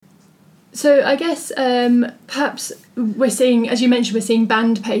So I guess perhaps we're seeing, as you mentioned, we're seeing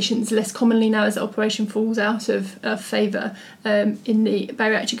band patients less commonly now as the operation falls out of favour in the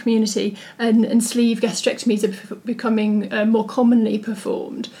bariatric community, and sleeve gastrectomies are becoming more commonly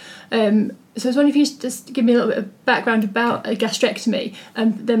performed. So I was wondering if you could just give me a little bit of background about a gastrectomy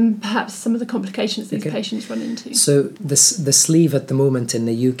and then perhaps some of the complications these patients run into. So the sleeve at the moment in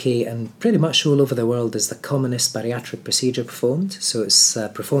the UK and pretty much all over the world is the commonest bariatric procedure performed. So it's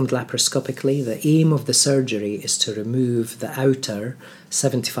performed laparoscopically. The aim of the surgery is to remove the outer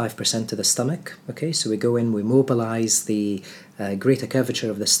 75% of the stomach. Okay, so we go in, we mobilise the greater curvature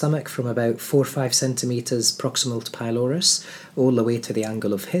of the stomach from about 4 or 5 centimetres proximal to pylorus all the way to the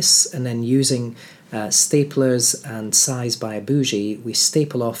angle of His, and then using staplers and size by a bougie, we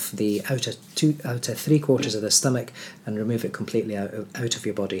staple off the outer 3/4 of the stomach and remove it completely out of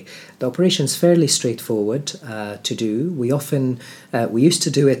your body. The operation's fairly straightforward to do. We used to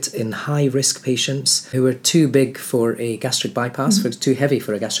do it in high risk patients who were too big for a gastric bypass, too heavy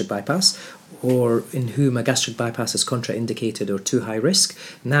for a gastric bypass, or in whom a gastric bypass is contraindicated or too high risk.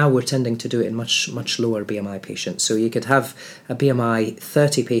 Now we're tending to do it in much lower BMI patients. So you could have a BMI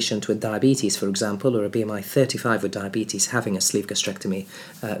 30 patient with diabetes, for example, or a BMI 35 with diabetes having a sleeve gastrectomy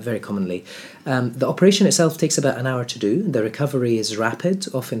very commonly. The operation itself takes about an hour to do. The recovery is rapid.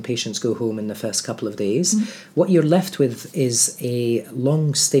 Often patients go home in the first couple of days. What you're left with is a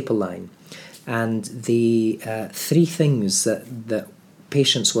long staple line. And the three things that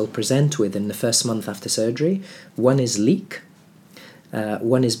patients will present with in the first month after surgery. One is leak,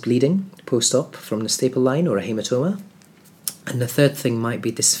 one is bleeding post-op from the staple line or a hematoma, and the third thing might be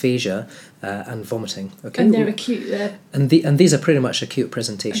dysphagia and vomiting. Okay, and they're acute. And these are pretty much acute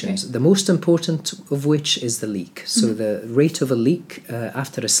presentations. Okay. The most important of which is the leak. So the rate of a leak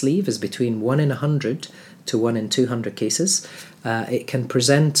after a sleeve is between 1 in 100 to 1 in 200 cases. It can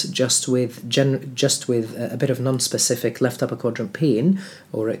present just with a bit of non-specific left upper quadrant pain,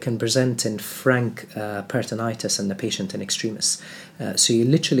 or it can present in frank peritonitis and the patient in extremis. So you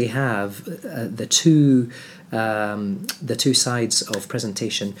literally have the two sides of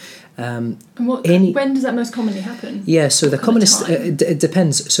presentation. When does that most commonly happen? Yeah, so the commonest, it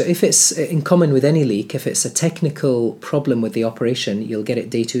depends. So if it's in common with any leak, if it's a technical problem with the operation, you'll get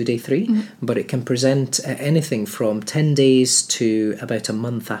it day 2, day 3, but it can present anything from 10 days to about a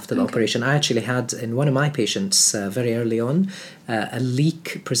month after the operation. I actually had in one of my patients very early on a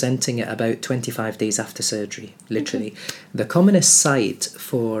leak presenting at about 25 days after surgery, literally. The commonest site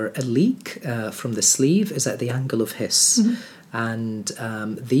for a leak from the sleeve is at the angle of His. And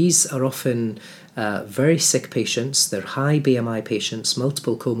these are often very sick patients. They're high BMI patients,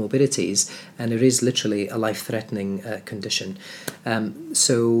 multiple comorbidities, and it is literally a life-threatening condition.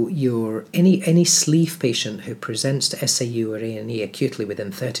 So any sleeve patient who presents to SAU or A&E acutely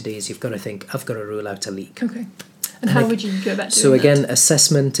within 30 days, you've got to think, I've got to rule out a leak. Okay. And how would you go about doing that? So again,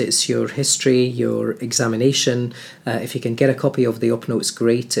 assessment, it's your history, your examination. If you can get a copy of the op notes,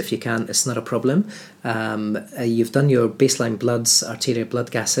 great. If you can't, it's not a problem. You've done your baseline bloods, arterial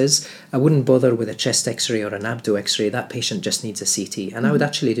blood gases. I wouldn't bother with a chest x-ray or an abdo x-ray. That patient just needs a CT. And I would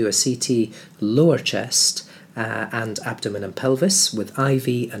actually do a CT lower chest and abdomen and pelvis with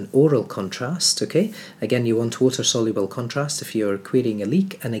IV and oral contrast. Okay, again, you want water-soluble contrast if you're querying a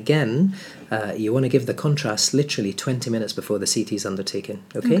leak, and again, you want to give the contrast literally 20 minutes before the CT is undertaken.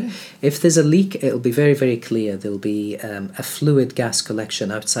 Okay? If there's a leak, it'll be very, very clear. There'll be a fluid gas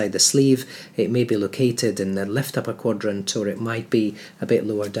collection outside the sleeve. It may be located in the left upper quadrant, or it might be a bit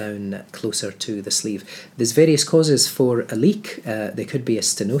lower down, closer to the sleeve. There's various causes for a leak. There could be a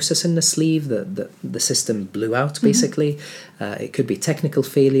stenosis in the sleeve. The system blew out, basically. It could be technical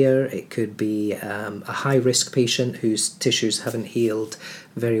failure. It could be a high-risk patient whose tissues haven't healed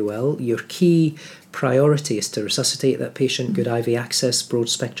very well. Your key priority is to resuscitate that patient, good IV access,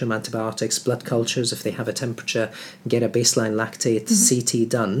 broad-spectrum antibiotics, blood cultures if they have a temperature, get a baseline lactate, CT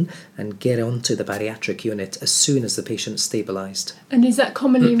done, and get onto the bariatric unit as soon as the patient's stabilised. And is that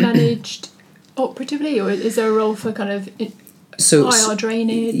commonly managed operatively, or is there a role for kind of IR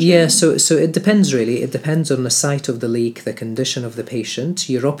drainage? Yeah, so it depends really. It depends on the site of the leak, the condition of the patient.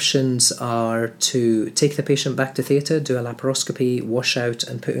 Your options are to take the patient back to theatre, do a laparoscopy, wash out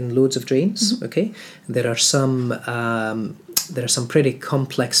and put in loads of drains. Okay, there are some there are some pretty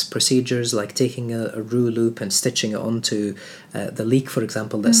complex procedures like taking a roux loop and stitching it onto the leak, for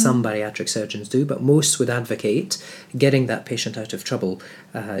example, that some bariatric surgeons do, but most would advocate getting that patient out of trouble,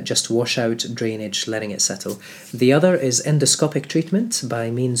 just wash out, drainage, letting it settle. The other is endoscopic treatment by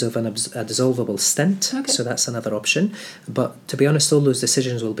means of a dissolvable stent, so that's another option. But to be honest, all those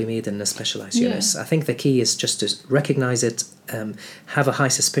decisions will be made in the specialised units. I think the key is just to recognise it, have a high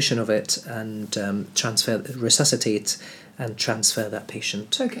suspicion of it, and resuscitate and transfer that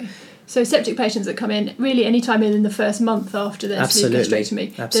patient. Okay. So septic patients that come in, really any time in the first month after their sleeve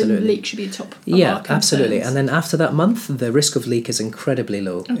gastrectomy, the leak should be top of our concerns. Absolutely. And then after that month, the risk of leak is incredibly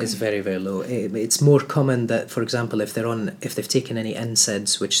low. It's very, very low. It's more common that, for example, if they've taken any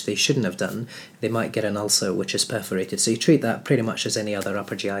NSAIDs, which they shouldn't have done, they might get an ulcer which is perforated. So you treat that pretty much as any other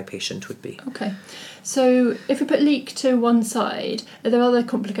upper GI patient would be. Okay. So if we put leak to one side, are there other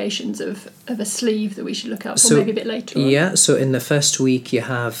complications of a sleeve that we should look out for, maybe a bit later on? Yeah, so in the first week you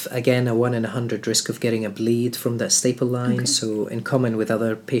have, again, a 1 in 100 risk of getting a bleed from that staple line. So in common with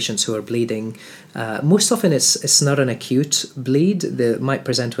other patients who are bleeding, most often it's not an acute bleed. They might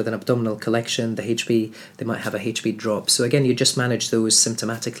present with an abdominal collection, the HB, they might have a HB drop. So again, you just manage those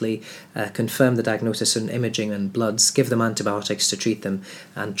symptomatically, confirm the diagnosis in imaging and bloods, give them antibiotics to treat them,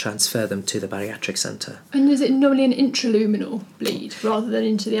 and transfer them to the bariatric centre. And is it normally an intraluminal bleed rather than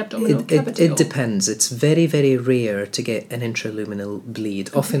into the abdominal cavity? It depends. It's very, very rare to get an intraluminal bleed.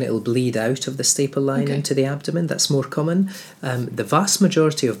 Often it'll bleed out of the staple line into the abdomen. That's more common. The vast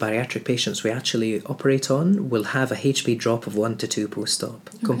majority of bariatric patients we actually operate on will have a HB drop of 1 to 2 post-op.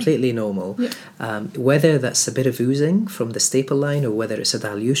 Completely normal. Whether that's a bit of oozing from the staple line or whether it's a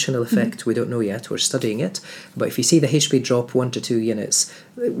dilutional effect, we don't know yet. We're studying it. But if you see the HB drop 1 to 2 units,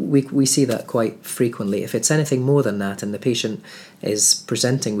 we see that quite frequently. If it's anything more than that and the patient is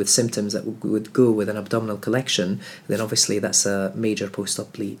presenting with symptoms that would go with an abdominal collection, then obviously that's a major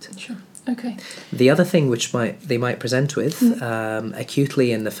post-op bleed. Sure. Okay. The other thing which they might present with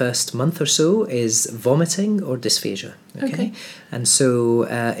acutely in the first month or so is vomiting or dysphagia. Okay. And so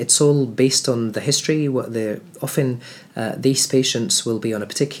it's all based on the history. Often these patients will be on a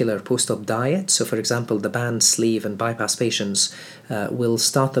particular post-op diet. So for example, the band, sleeve and bypass patients will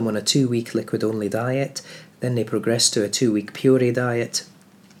start them on a 2-week liquid-only diet. Then they progress to a 2-week puree diet,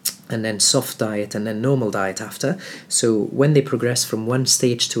 and then soft diet, and then normal diet after. So when they progress from one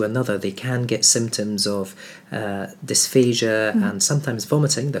stage to another, they can get symptoms of dysphagia and sometimes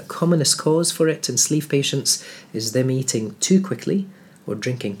vomiting. The commonest cause for it in sleeve patients is them eating too quickly, or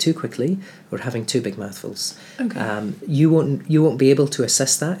drinking too quickly, or having too big mouthfuls. You won't be able to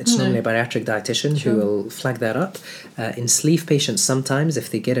assess that. It's normally a bariatric dietitian who will flag that up. In sleeve patients, sometimes if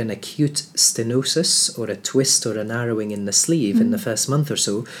they get an acute stenosis or a twist or a narrowing in the sleeve in the first month or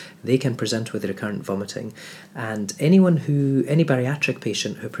so, they can present with recurrent vomiting. And any bariatric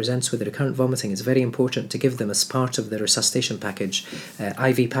patient who presents with recurrent vomiting, it's very important to give them, as part of the resuscitation package,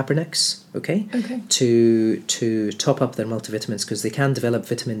 IV Papernex, to top up their multivitamins, because they can develop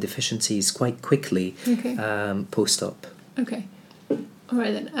vitamin deficiencies quite quickly post-op. Okay. All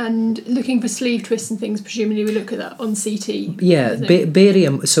right then. And looking for sleeve twists and things, presumably we look at that on CT. Yeah,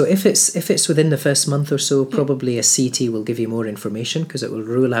 barium. So if it's within the first month or so, probably a CT will give you more information because it will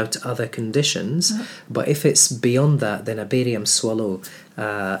rule out other conditions. But if it's beyond that, then a barium swallow,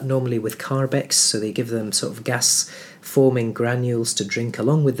 normally with Carbex, so they give them sort of gas forming granules to drink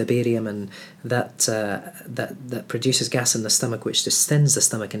along with the barium, and that produces gas in the stomach, which distends the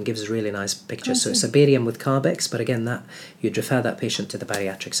stomach and gives really nice pictures. So it's a barium with Carbex, but again, that you'd refer that patient to the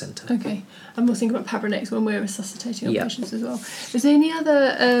bariatric centre. Okay, and we'll think about Papernex when we're resuscitating our patients as well. Is there any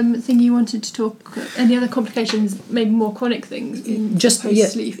other thing you wanted to talk? Any other complications, maybe more chronic things in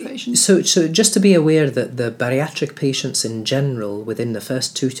post-sleeve patients? So just to be aware that the bariatric patients in general, within the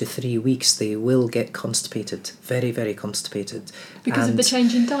first 2 to 3 weeks, they will get constipated, very, very constipated. Because of the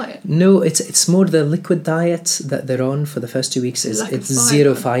change in diet? No, it's more the liquid diet that they're on for the first 2 weeks. It's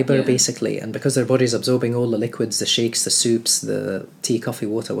zero fibre, basically, and because their body's absorbing all the liquids, the shakes, the soups, the tea, coffee,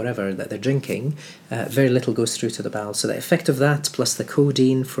 water, whatever that they're drinking, very little goes through to the bowel. So the effect of that, plus the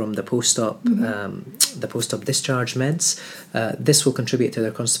codeine from the post-op discharge meds, this will contribute to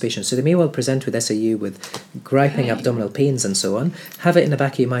their constipation. So they may well present with SAU with griping abdominal pains and so on. Have it in the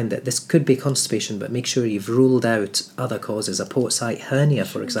back of your mind that this could be constipation, but make sure you've ruled out other causes. A port site hernia,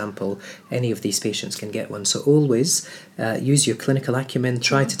 for example, any of these patients can get one. So always use your clinical acumen,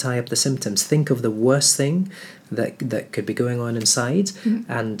 try to tie up the symptoms, think of the worst thing that could be going on inside,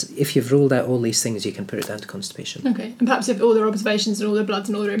 and if you've ruled out all these things, you can put it down to constipation. Okay, and perhaps if all their observations and all their bloods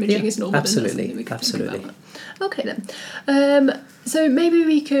and all their imaging is normal, absolutely, then that's something we can think about. Okay then. So maybe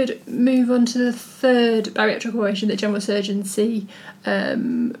we could move on to the third bariatric operation that general surgeons see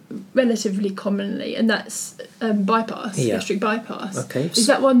relatively commonly, and that's bypass, gastric bypass. Okay. Is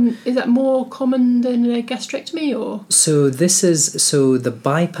that more common than a gastrectomy, or? So the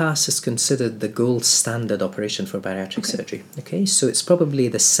bypass is considered the gold standard operation for bariatric surgery. Okay, so it's probably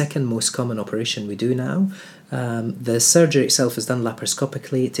the second most common operation we do now. The surgery itself is done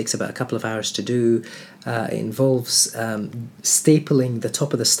laparoscopically. It takes about a couple of hours to do. It involves stapling the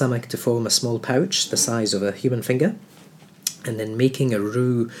top of the stomach to form a small pouch the size of a human finger, and then making a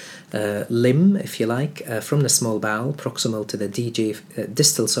roux limb, if you like, from the small bowel, proximal to the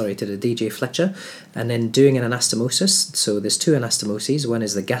distal to the DJ Fletcher, and then doing an anastomosis. So there's two anastomoses. One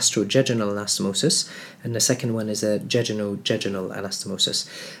is the gastrojejunal anastomosis, and the second one is a jejunal anastomosis.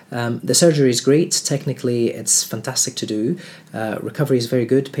 The surgery is great. Technically, it's fantastic to do. Recovery is very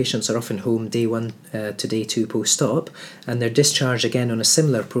good. Patients are often home day 1 to day 2 post-op, and they're discharged again on a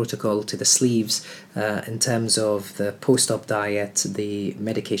similar protocol to the sleeves in terms of the post-op diet, the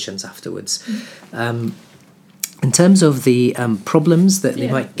medications afterwards. In terms of the problems that they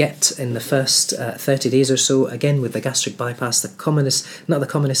might get in the first 30 days or so, again with the gastric bypass, not the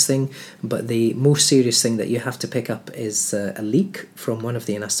commonest thing, but the most serious thing that you have to pick up is a leak from one of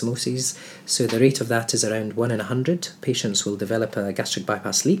the anastomoses. So the rate of that is around 1 in 100. Patients will develop a gastric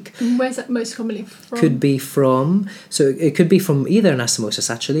bypass leak. And where's that most commonly from? It could be from either anastomosis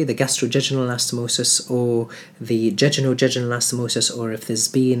actually, the gastrojejunal anastomosis or the jejunal anastomosis, or if there's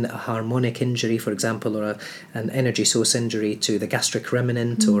been a harmonic injury, for example, or an energy source injury to the gastric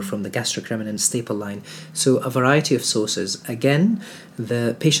remnant or from the gastric remnant staple line. So a variety of sources. Again,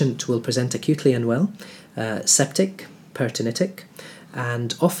 the patient will present acutely unwell, septic, peritonitic,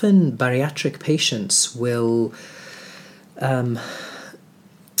 and often bariatric patients will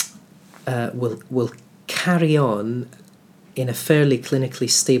carry on in a fairly clinically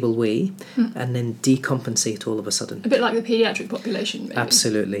stable way and then decompensate all of a sudden. A bit like the paediatric population, maybe.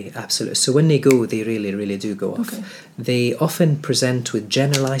 Absolutely. So when they go, they really, really do go off. Okay. They often present with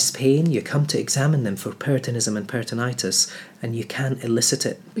generalised pain. You come to examine them for peritonism and peritonitis, and you can't elicit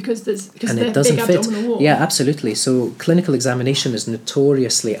it. Because and they're it doesn't big fit. abdominal wall. Yeah, absolutely. So clinical examination is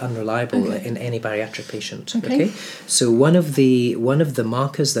notoriously unreliable in any bariatric patient. Okay. So one of the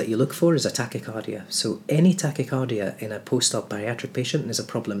markers that you look for is a tachycardia. So any tachycardia in a post-op bariatric patient is a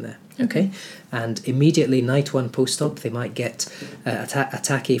problem there. Okay. And immediately night 1 post-op, they might get a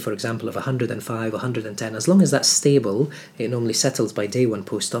tachy, for example, of 105, 110. As long as that's stable, it normally settles by day 1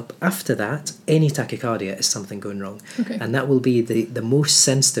 post-op. After that, any tachycardia is something going wrong. Okay. And that will be the most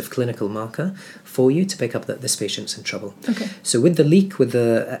sensitive clinical marker for you to pick up that this patient's in trouble. Okay. So with the leak, with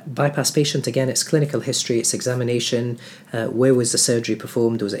the bypass patient, again, it's clinical history, it's examination. Where was the surgery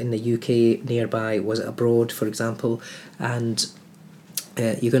performed? Was it in the UK, nearby? Was it abroad, for example? And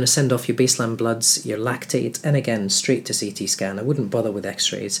you're going to send off your baseline bloods, your lactate, and again, straight to CT scan. I wouldn't bother with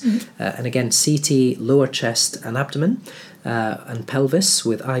x-rays. And again, CT, lower chest and abdomen, and pelvis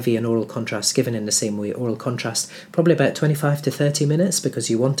with IV and oral contrast given in the same way. Oral contrast, probably about 25 to 30 minutes, because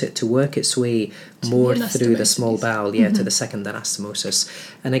you want it to work its way more through the small bowel, to the second anastomosis.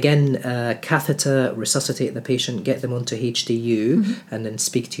 And again, catheter, resuscitate the patient, get them onto HDU, and then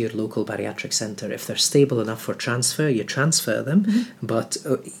speak to your local bariatric centre. If they're stable enough for transfer, you transfer them, but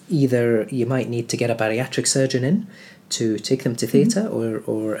either you might need to get a bariatric surgeon in to take them to theatre,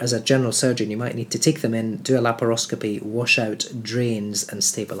 or as a general surgeon you might need to take them in, do a laparoscopy, wash out drains and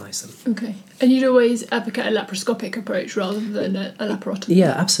stabilise them. Okay. And you'd always advocate a laparoscopic approach rather than a laparotomy?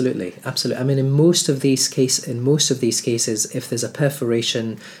 Yeah, absolutely. I mean, in most of these cases, if there's a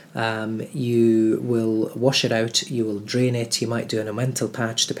perforation, you will wash it out, you will drain it, you might do an omental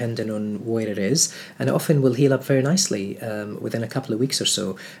patch depending on where it is, and it often will heal up very nicely within a couple of weeks or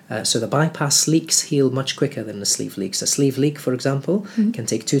so. So the bypass leaks heal much quicker than the sleeve leaks. A sleeve leak, for example, can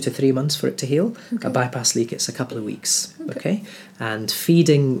take 2 to 3 months for it to heal. A bypass leak, it's a couple of weeks. Okay. And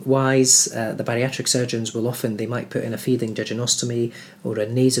feeding wise, the bariatric surgeons will often, they might put in a feeding jejunostomy or a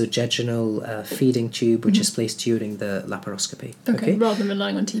nasojejunal feeding tube, which is placed during the laparoscopy. Okay, rather than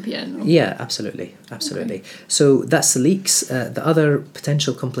relying on TPN. Yeah, absolutely. Okay. So that's the leaks. The other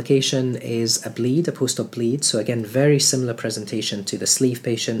potential complication is a bleed, a post-op bleed. So again, very similar presentation to the sleeve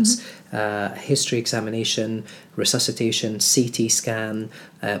patients, history examination, resuscitation, CT scan,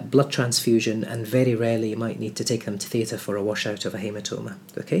 blood transfusion, and very rarely you might need to take them to theatre for a washout of a hematoma.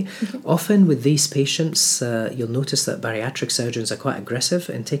 Okay? Often with these patients, you'll notice that bariatric surgeons are quite aggressive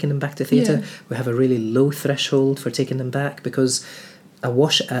in taking them back to theatre. We have a really low threshold for taking them back, because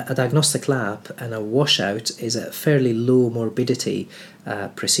a diagnostic lap and a washout is a fairly low morbidity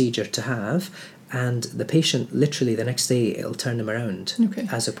procedure to have. and the patient literally the next day it'll turn them around, Okay.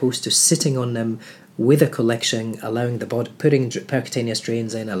 as opposed to sitting on them with a collection, allowing the body, putting percutaneous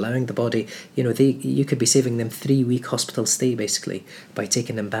drains in, allowing the body, you could be saving them 3-week hospital stay basically by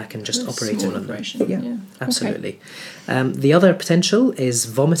taking them back and just operating on them. Yeah, absolutely. Okay. The other potential is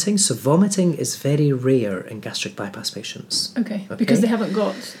vomiting. So vomiting is very rare in gastric bypass patients. Okay. Because they haven't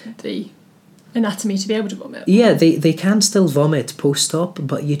got the anatomy to be able to vomit. Yeah, they can still vomit post-op,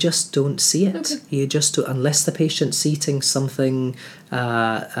 but you just don't see it. Okay. You just don't, unless the patient's eating something,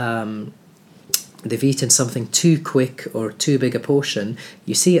 they've eaten something too quick or too big a portion.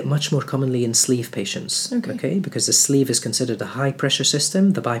 You see it much more commonly in sleeve patients. Okay, because the sleeve is considered a high pressure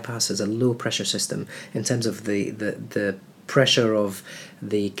system, the bypass is a low pressure system in terms of the pressure of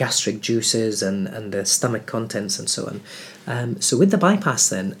the gastric juices and the stomach contents and so on. So with the bypass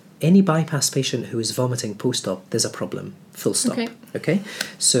then, any bypass patient who is vomiting post-op, there's a problem, full stop. Okay?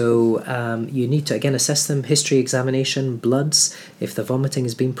 So you need to, again, assess them, history examination, bloods. If the vomiting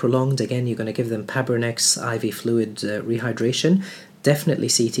has been prolonged, again, you're going to give them Pabernex IV fluid rehydration. Definitely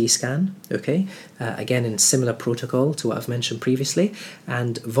CT scan, okay? Again, in similar protocol to what I've mentioned previously.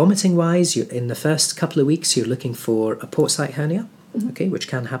 And vomiting-wise, in the first couple of weeks, you're looking for a port site hernia. Okay, which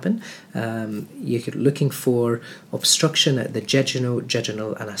can happen. You're looking for obstruction at the jejunal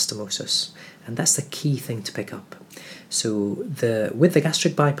anastomosis, and that's the key thing to pick up. So with the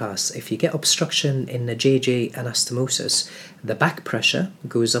gastric bypass, if you get obstruction in the JJ anastomosis, the back pressure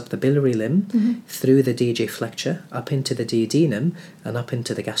goes up the biliary limb through the DJ flexure, up into the duodenum, and up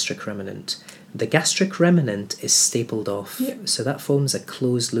into the gastric remnant. The gastric remnant is stapled off, so that forms a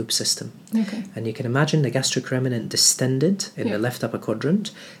closed loop system. Okay. And you can imagine the gastric remnant distended in the left upper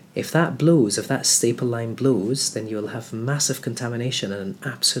quadrant. If that blows, if that staple line blows, then you'll have massive contamination and an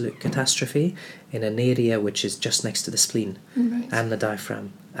absolute catastrophe in an area which is just next to the spleen and the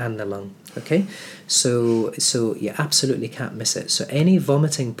diaphragm and the lung. Okay, so you absolutely can't miss it. So any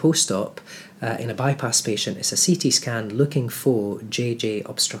vomiting post-op in a bypass patient is a CT scan looking for JJ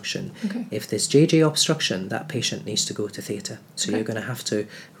obstruction. Okay. If there's JJ obstruction, that patient needs to go to theatre. So you're going to have to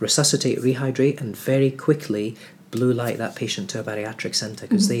resuscitate, rehydrate, and very quickly blue light that patient to a bariatric centre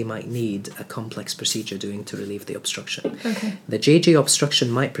because they might need a complex procedure doing to relieve the obstruction. Okay. The JJ obstruction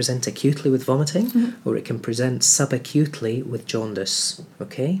might present acutely with vomiting or it can present subacutely with jaundice.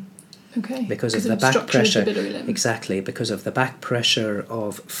 Okay? Okay. Because of the back pressure. Exactly, because of the back pressure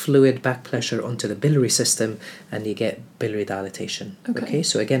of fluid back pressure onto the biliary system, and you get biliary dilatation. Okay,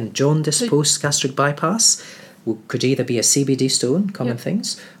 so again, jaundice post-gastric bypass could either be a CBD stone, common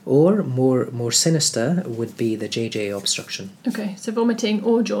things, or more sinister would be the JJ obstruction. Okay, so vomiting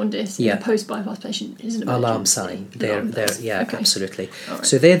or jaundice in a post-bypass patient is an alarm sign. Absolutely. Right.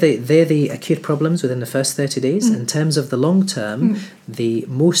 So they're the acute problems within the first 30 days. In terms of the long term, the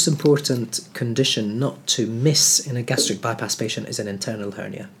most important condition not to miss in a gastric bypass patient is an internal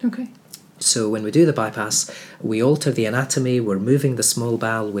hernia. Okay. So when we do the bypass, we alter the anatomy, we're moving the small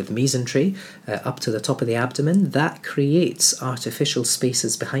bowel with mesentery up to the top of the abdomen. That creates artificial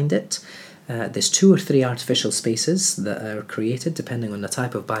spaces behind it. There's 2 or 3 artificial spaces that are created depending on the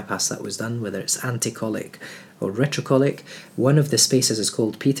type of bypass that was done, whether it's anticolic or retrocolic. One of the spaces is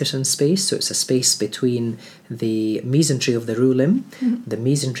called Peterson's space, so it's a space between the mesentery of the roux limb, the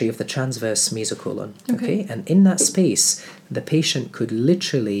mesentery of the transverse mesocolon. Okay, and in that space, the patient could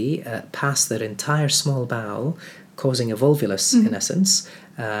literally pass their entire small bowel, causing a volvulus in essence,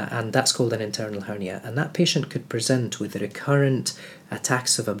 and that's called an internal hernia. And that patient could present with recurrent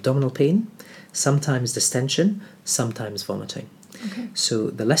attacks of abdominal pain, sometimes distension, sometimes vomiting. Okay.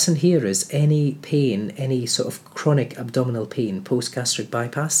 So the lesson here is any pain, any sort of chronic abdominal pain post-gastric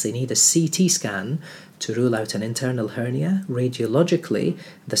bypass, they need a CT scan to rule out an internal hernia. Radiologically,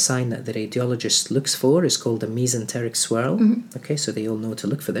 the sign that the radiologist looks for is called a mesenteric swirl. Okay, so they all know to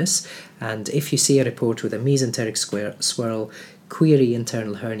look for this. And if you see a report with a mesenteric swirl, query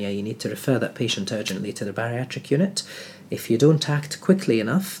internal hernia, you need to refer that patient urgently to the bariatric unit. If you don't act quickly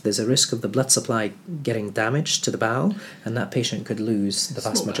enough, there's a risk of the blood supply getting damaged to the bowel, and that patient could lose the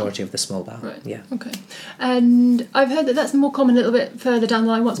vast majority of the small bowel. Right. Yeah. Okay. And I've heard that that's more common a little bit further down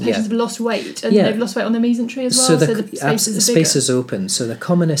the line once patients have lost weight, and they've lost weight on the mesentery as well. So the space is open. So the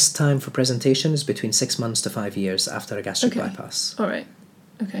commonest time for presentation is between 6 months to 5 years after a gastric bypass. All right.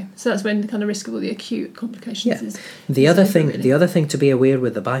 Okay, so that's when the kind of risk of all the acute complications is. The other thing to be aware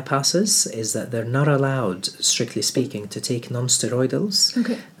with the bypasses is that they're not allowed, strictly speaking, to take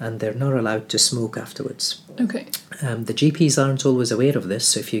non-steroidals, and they're not allowed to smoke afterwards. Okay. The GPs aren't always aware of this,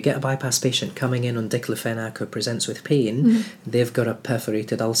 so if you get a bypass patient coming in on diclofenac who presents with pain, they've got a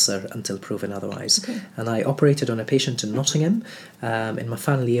perforated ulcer until proven otherwise. Okay. And I operated on a patient in Nottingham in my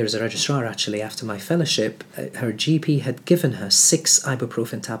final year as a registrar, actually, after my fellowship. Her GP had given her 6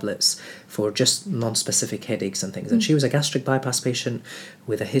 ibuprofen tablets for just non-specific headaches and things. And she was a gastric bypass patient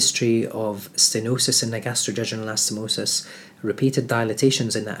with a history of stenosis in the gastrojejunal anastomosis, repeated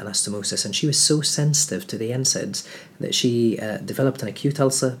dilatations in that anastomosis, and she was so sensitive to the NSAIDs that she developed an acute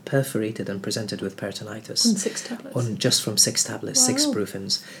ulcer, perforated, and presented with peritonitis. On 6 tablets? Just from 6 tablets, Wow. 6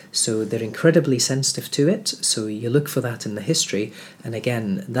 Brufens. So they're incredibly sensitive to it, so you look for that in the history, and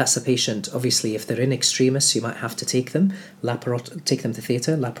again, that's a patient, obviously, if they're in extremis, you might have to take them, take them to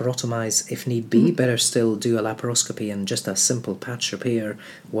theatre, laparotomise if need be, better still do a laparoscopy and just a simple patch repair,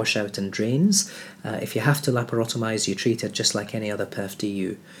 wash out and drains. If you have to laparotomise, you treat it just like any other perf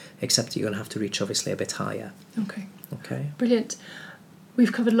DU, except you're going to have to reach obviously a bit higher. Okay. Brilliant.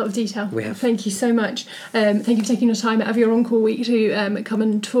 We've covered a lot of detail. We have. Thank you so much. Thank you for taking your time out of your on-call week to come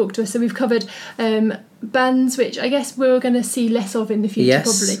and talk to us. So we've covered bands, which I guess we're going to see less of in the future,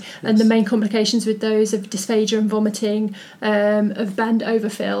 probably. And the main complications with those of dysphagia and vomiting, of band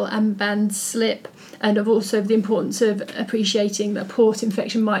overfill and band slip, and of also the importance of appreciating that port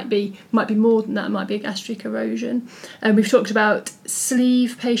infection might be more than that, might be a gastric erosion. And we've talked about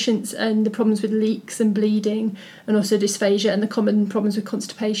sleeve patients and the problems with leaks and bleeding, and also dysphagia and the common problems with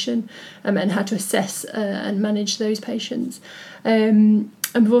constipation, and how to assess and manage those patients. And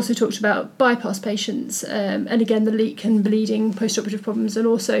we've also talked about bypass patients, and again the leak and bleeding post-operative problems, and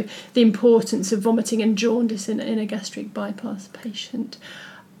also the importance of vomiting and jaundice in a gastric bypass patient.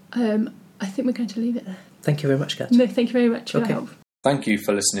 I think we're going to leave it there. Thank you very much, Kat. No, thank you very much for your help. Thank you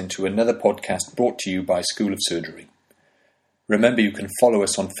for listening to another podcast brought to you by School of Surgery. Remember, you can follow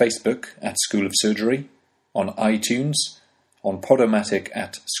us on Facebook at School of Surgery, on iTunes, on Podomatic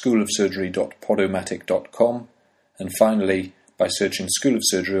at schoolofsurgery.podomatic.com, and finally by searching School of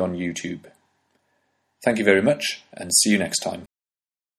Surgery on YouTube. Thank you very much, and see you next time.